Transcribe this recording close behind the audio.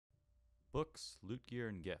Books, loot gear,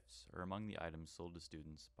 and gifts are among the items sold to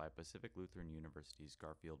students by Pacific Lutheran University's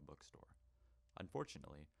Garfield Bookstore.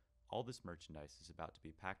 Unfortunately, all this merchandise is about to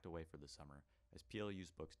be packed away for the summer as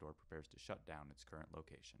PLU's bookstore prepares to shut down its current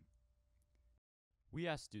location. We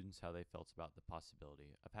asked students how they felt about the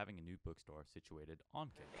possibility of having a new bookstore situated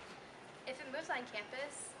on campus. If it moves on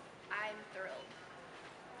campus, I'm thrilled.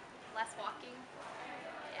 Less walking,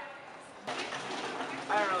 yeah.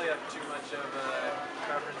 I don't really have too much of a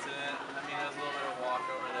preference in it. I mean, there's a little bit of walk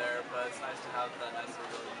over there, but it's nice to have that nice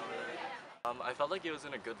little building over there. I felt like it was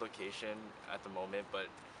in a good location at the moment, but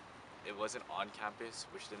it wasn't on campus,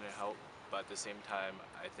 which didn't help. But at the same time,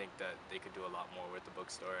 I think that they could do a lot more with the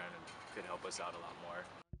bookstore and could help us out a lot more.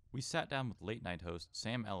 We sat down with late night host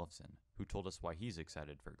Sam Ellefson, who told us why he's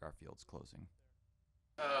excited for Garfield's closing.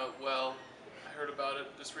 Well, I heard about it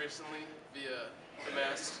just recently via The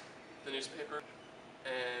Mast, the newspaper,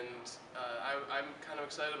 and I'm kind of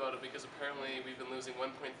excited about it because apparently we've been losing $1.3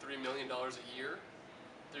 million a year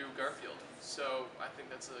through Garfield. So I think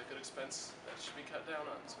that's a good expense that should be cut down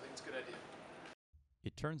on, so I think it's a good idea.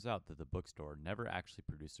 It turns out that the bookstore never actually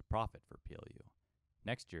produced a profit for PLU.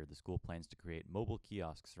 Next year, the school plans to create mobile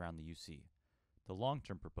kiosks around the UC. The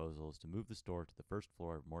long-term proposal is to move the store to the first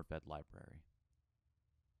floor of Morfett Library.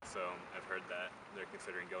 So I've heard that they're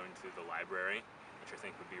considering going to the library, which I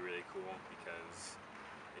think would be really cool because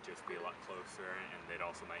it'd just be a lot closer, and they'd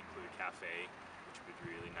also might include a cafe, which would be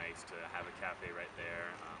really nice to have a cafe right there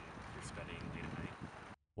if you're studying late at night.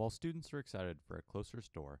 While students are excited for a closer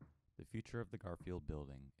store, the future of the Garfield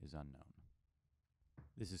building is unknown.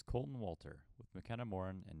 This is Colton Walter with McKenna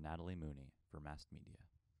Morin and Natalie Mooney for Mast Media.